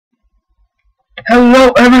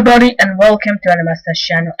Hello everybody and welcome to Animasta's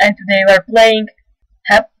channel, and today we're playing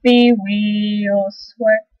Happy Wheels.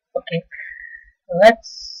 Okay,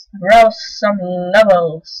 let's browse some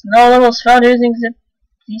levels. No levels found using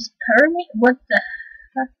these pyramid? What the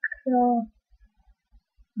heck?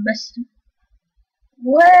 Best.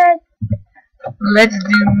 What? Let's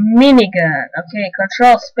do minigun. Okay,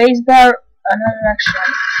 control spacebar, another action.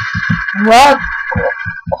 What?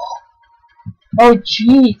 Oh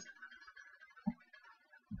jeez.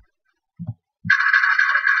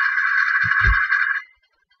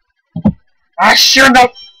 I should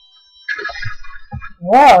have.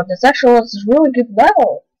 Wow, this actually was a really good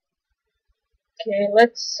level. Okay,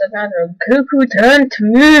 let's another GOOO turn to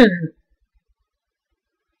move.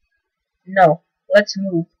 No, let's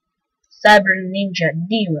move. Cyber Ninja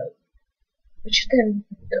Demo. Which then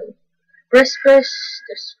do? Press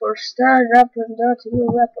this for start up and down to new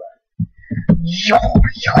weapon. Yo.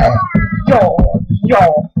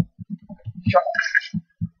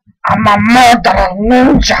 I'm a murderer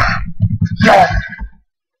ninja. Yo.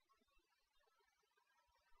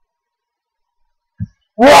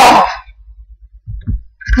 Whoa.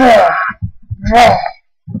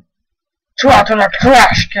 Throw to the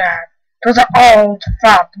trash can. To the old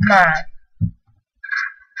fat man.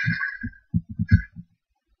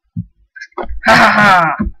 Ha ha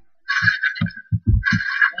ha.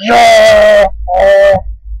 Yo.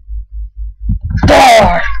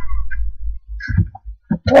 Die.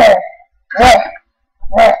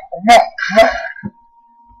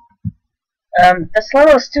 This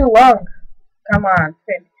level is too long. Come on,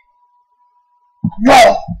 finish.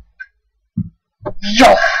 Yo,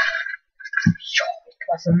 it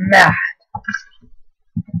was mad.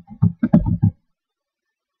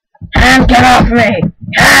 Hand, get off me!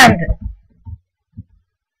 Hand!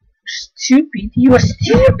 Stupid, you were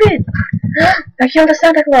stupid! I killed the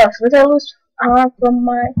Santa Claus. Would I lose arm from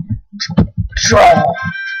my draw?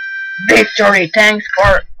 Victory, thanks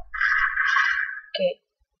for.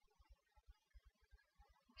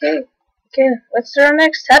 Okay, let's do our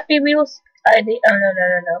next Happy Wheels ID. Oh,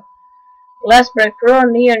 no. Let's break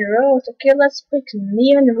through Neon Road. Okay, let's pick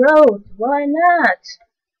Neon Road. Why not?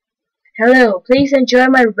 Hello, please enjoy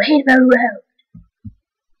my Rainbow Road.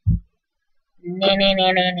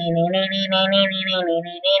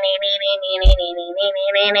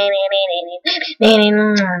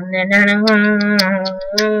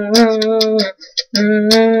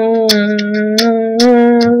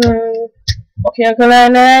 Okay, I'm gonna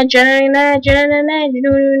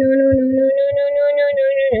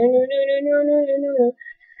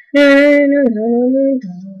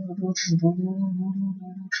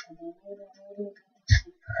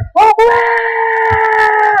oh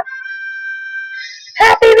wow!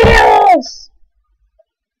 Happy Wheels!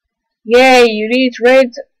 Yay, you reach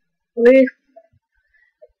rate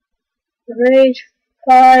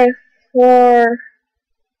 5 for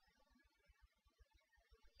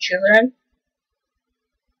children.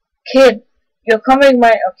 Kid, you're coming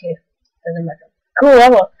my okay, doesn't matter. Cool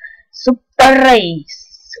level. Super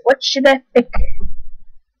race. What should I pick?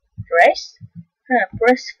 Race?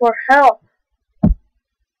 Press for help.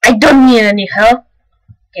 I don't need any help.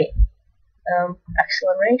 Okay.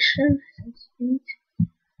 Acceleration, speed.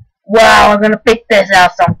 Wow, I'm gonna pick this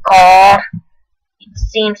awesome car. It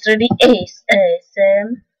seems really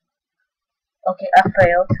awesome. Okay, I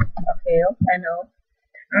failed. I know.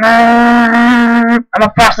 I'm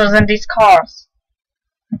a faster than these cars.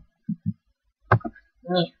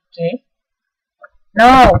 Okay.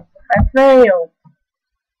 No, I failed.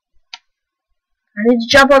 I need to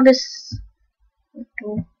jump on this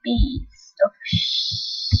little piece of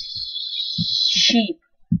sheep.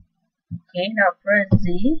 Okay, now press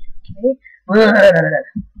Z. Okay.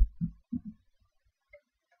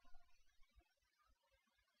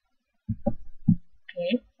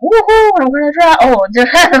 Okay. Woohoo! I'm gonna try. Oh,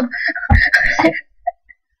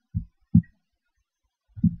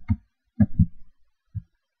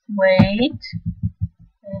 wait.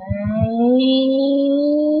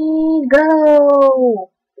 Go.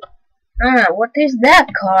 What is that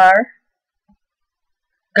car?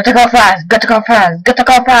 Gotta go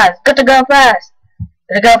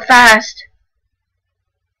fast.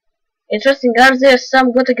 Interesting, are there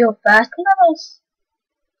some gotta go fast levels?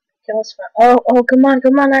 Oh, come on,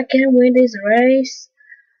 I can win this race.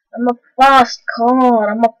 I'm a fast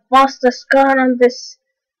car. I'm a fastest car on this.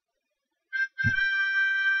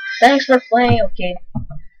 Thanks for playing. Okay.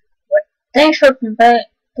 Thanks for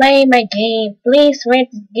playing my game. Please rate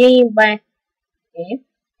this game by. Okay.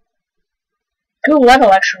 Cool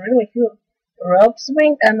level, actually, really cool. Rope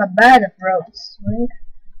swing. I'm a bad at rope swing.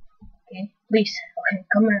 Okay, please. Okay,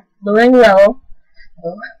 come on. Doing well.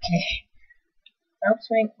 Okay.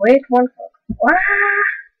 Upswing. Wait one. Wow!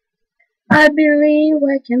 I believe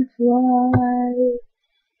I can fly.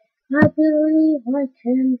 I believe I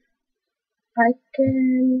can. I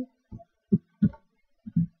can.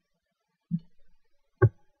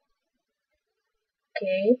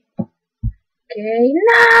 Okay. Okay.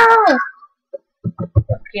 No!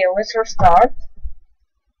 Okay, let's restart.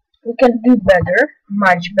 We can do better.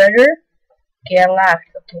 Much better. Okay, I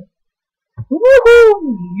laughed. Okay.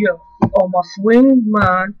 Woohoo! Yeah. I'm a swing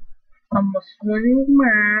man. I'm a swing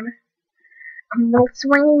man. I'm no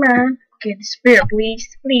swing man. Okay, disappear,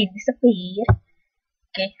 please. Please disappear.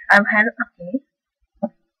 Okay, I've had. Okay.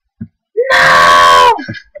 No!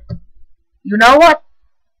 You know what?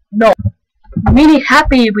 No. Mini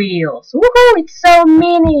Happy Wheels. Woohoo! It's so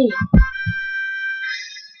mini.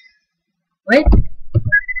 Wait.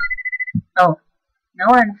 Oh. Now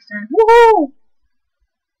I understand. Woohoo!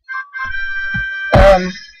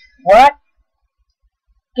 What?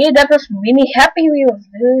 Okay, that was Mini Happy Wheels,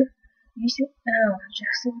 dude. You see? Oh,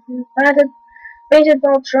 just painted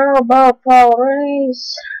on trial about power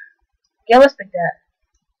race. Okay, let's pick that.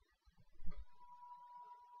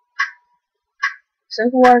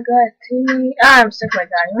 Circular guy, Timmy. I'm circular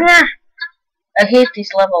guy. I hate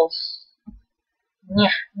these levels. I'm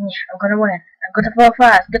gonna win. I'm gonna go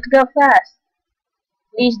fast. Got to go fast.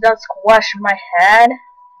 Please don't squash my head.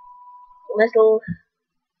 Little.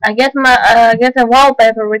 I get a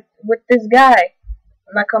wallpaper with this guy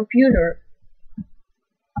on my computer.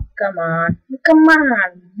 Come on,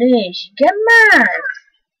 Nish, come on.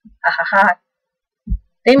 Hahaha.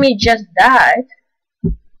 Timmy just died.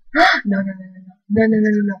 No.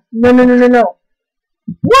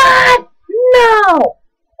 What? No.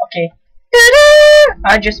 Okay.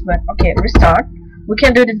 I just went. Okay, restart. We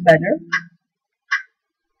can do this better.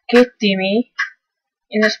 Okay, Timmy.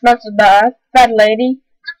 In a sponsored by fat lady.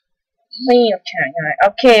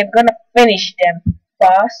 Okay, I'm gonna finish them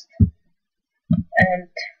fast and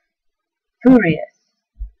furious.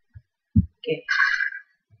 Okay.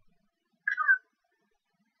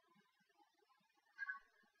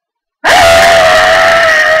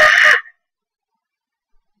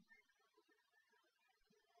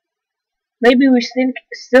 Maybe we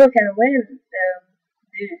still can win,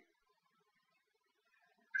 dude.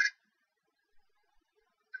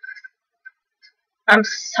 I'm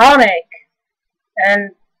Sonic,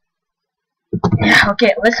 and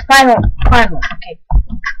okay, let's final.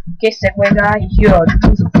 Okay, Segway guy, yeah,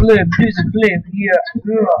 do the flip, yeah.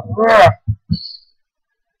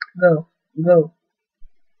 Go.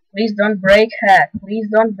 Please don't break head. Please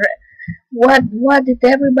don't break. What did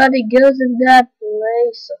everybody goes in that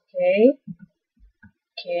place? Okay.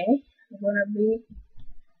 I'm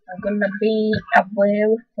gonna be away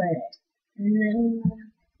with it. No.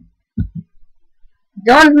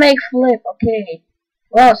 Don't make flip, okay.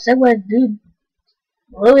 Wow, Segway dude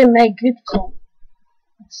really make good flip.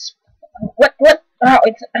 What? Oh,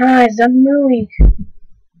 it's not moving.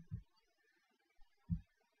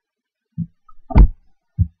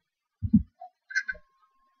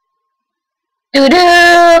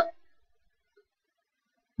 Doo-doo!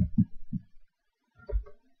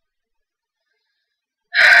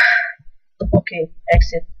 Okay,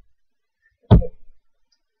 exit. Okay.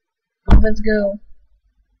 Let's go.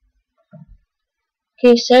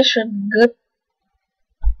 Okay, session good.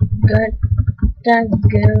 Time to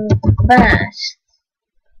go fast.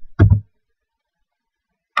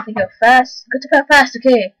 To go fast. Good to go fast.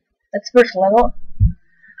 Okay, that's first level.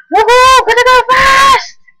 Woohoo! Gotta go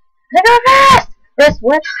fast. Press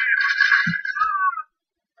what?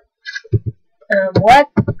 What?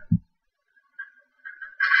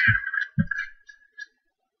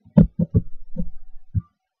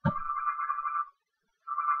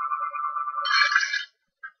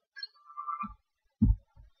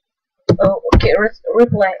 Oh, okay,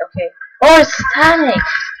 replay, okay. Oh, it's Sonic!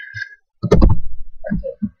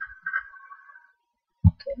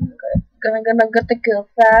 Okay, gotta go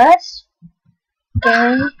fast.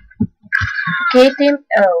 Okay, team,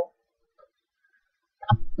 oh.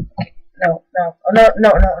 Okay, no.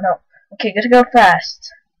 Okay, gotta go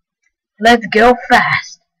fast. Let's go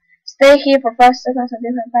fast. Stay here for 5 seconds and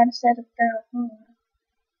then find a set of down.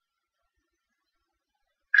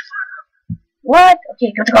 What?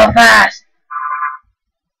 Okay, gotta go fast.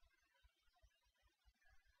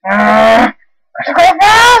 Gotta go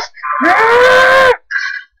fast.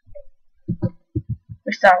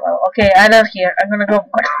 Restart level. Okay, I don't here. I'm gonna go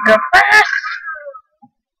fast.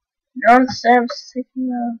 Non-sam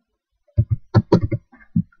signal.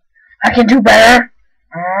 I can do better.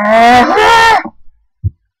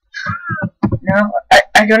 No,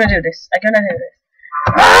 I'm gonna do this.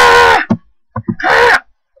 Ah! Ah!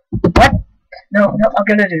 What? No, no, I'm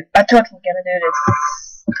gonna do it. I'm totally gonna do this.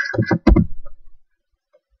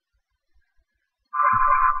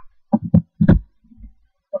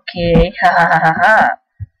 Okay, ha ha ha ha ha.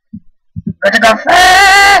 Gotta go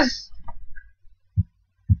fast!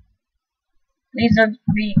 Please don't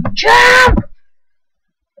be jump!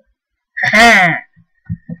 Haha.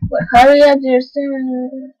 Well, hurry up, dear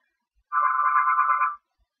son.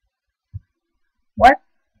 What?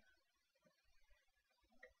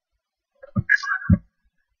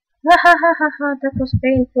 Ha ha ha ha ha, that was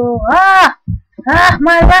painful. Ah! Ah,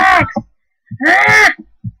 my legs! Ah!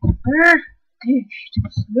 Ah! Dude,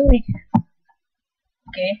 that's really...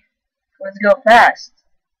 Okay, let's go fast.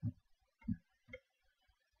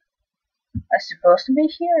 I'm supposed to be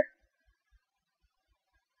here?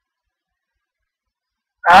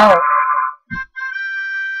 Oh.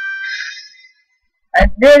 I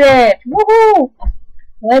did it! Woohoo!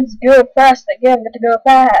 Let's go fast again, gotta go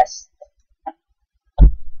fast.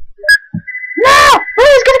 No!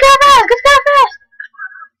 Please, gotta go fast! Gotta go fast!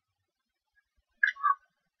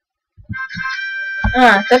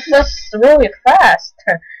 Ah, that was really fast.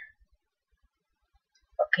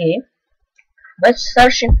 Okay. Let's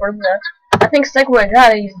searching for the... I think Segway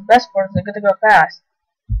Guy is the best for the gotta go fast.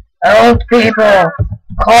 Old people!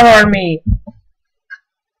 Call on me!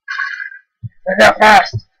 Gotta go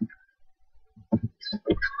fast!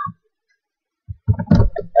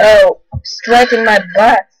 Oh, straight in my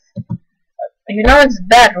butt. You know it's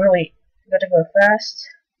bad, really. Gotta go fast.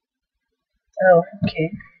 Oh,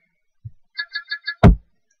 okay.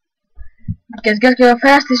 Because gotta go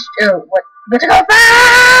fast is... Oh, what? Gotta go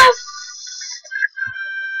fast!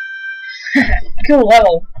 Cool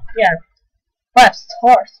level. Yeah. 5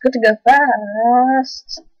 stars. Gotta go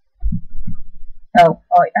fast. Oh,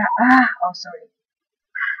 oh, sorry.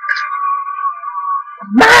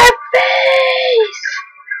 My face!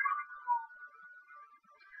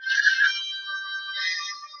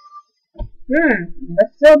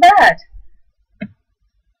 That's so bad.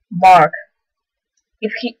 Mark.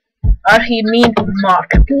 If he mean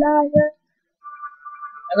Markiplier,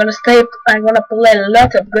 I'm gonna play a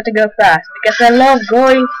lot of Gotta Go Fast because I love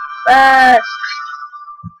going fast.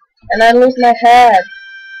 And I lose my head.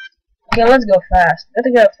 Okay, let's go fast.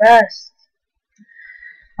 Gotta go fast.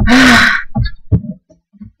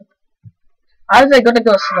 How is I gonna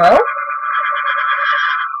go slow?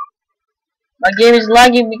 My game is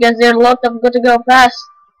lagging because there are a lot of Gotta Go Fast.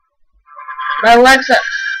 My legs are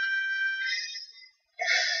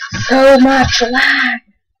so much lag.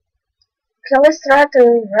 Okay, let's try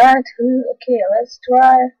to ride. Okay, let's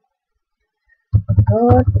try.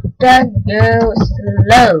 Gotta go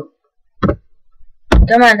slow.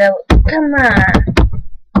 Come on, come on.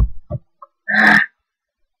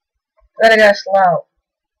 Gotta go slow.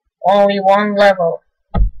 Only one level.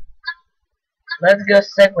 Let's go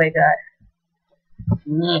Segway Guy.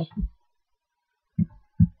 Yeah.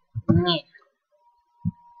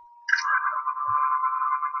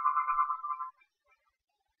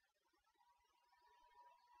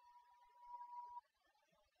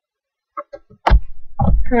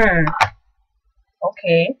 Yeah.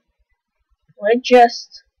 Okay. Let's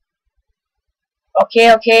just... Okay,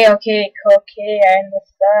 I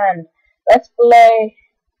understand. Let's play...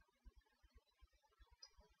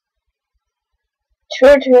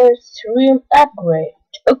 Turtle's Room Upgrade.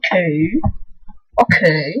 Okay.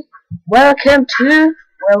 Welcome to...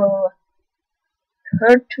 Well...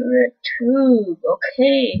 Turtle Tube.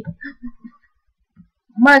 Okay.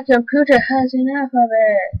 My computer has enough of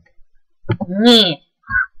it. Me.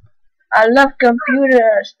 I love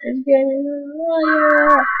computers. This game is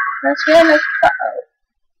This game is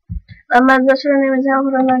fun. My best friend name is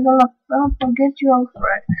Alfred and I'm gonna don't forget you,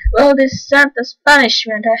 Alfred. Well, this is Santa's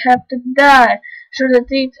punishment. I have to die. Should the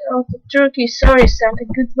teeth of the turkey. Sorry, Santa.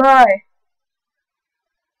 Goodbye.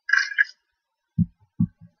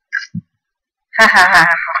 Ha ha ha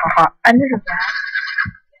ha ha. I never die.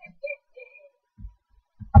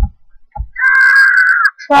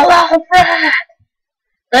 Fall off, Fred.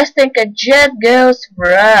 Let's think a jet goes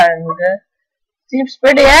wrong. Seems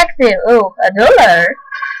pretty active. Oh, $1.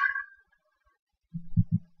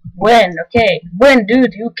 Win, okay. Win,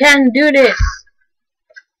 dude. You can do this.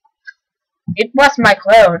 It was my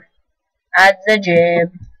clone. At the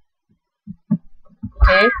gym.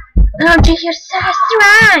 Okay. Oh, gee, you're so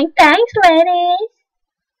strong. Thanks, ladies.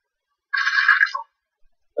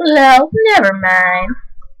 Love, never mind.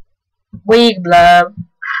 Weak blood.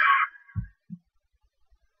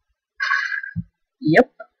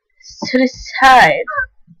 Yep. Suicide.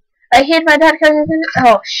 I hate my dad because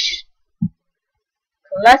oh shh.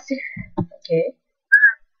 Classic. Okay.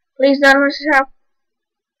 Please don't miss out.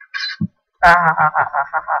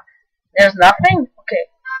 There's nothing? Okay.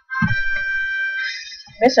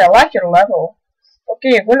 Miss, I like your level.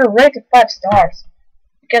 Okay, I'm gonna rate it 5 stars.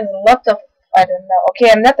 Because a lot of, I don't know.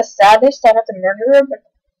 Okay, I'm not the saddest, I'm not the murderer, but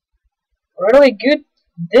really good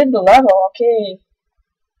did the level. Okay.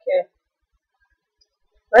 Okay.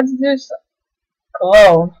 Let's do some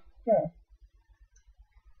clone.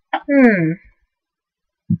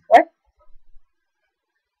 What?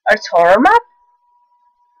 It's horror map?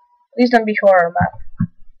 Please don't be horror map.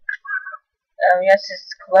 Yes,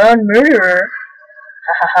 it's clone murderer.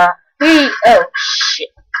 Hahaha. Oh, shit.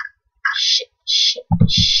 Shit.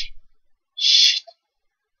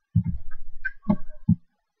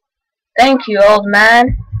 Thank you, old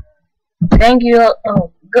man. Thank you.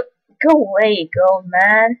 Oh, go away, old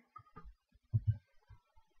man.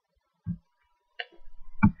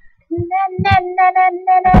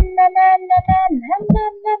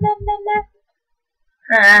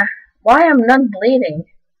 Why I'm not bleeding?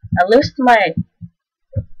 I lost my.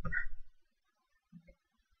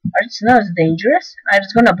 It's not dangerous. I'm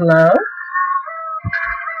just gonna blow.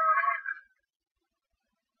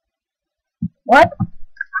 What?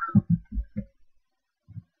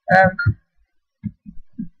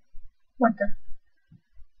 What the?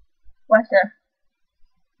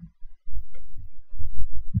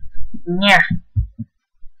 Yeah.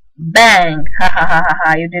 Bang!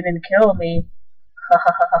 Ha! You didn't kill me. Ha!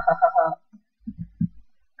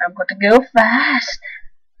 I'm going to go fast.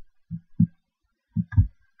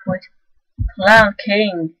 Wait. Clown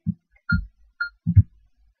King.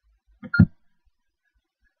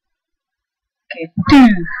 Okay,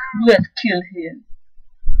 dude, let's kill him.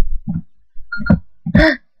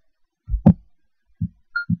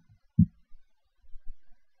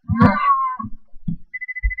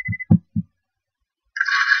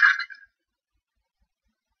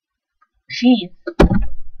 Jeez.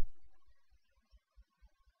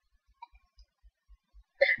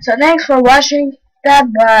 So thanks for watching. That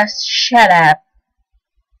was Shut Up.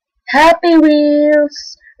 Happy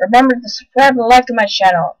Wheels. Remember to subscribe and like to my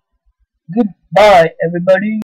channel. Goodbye, everybody.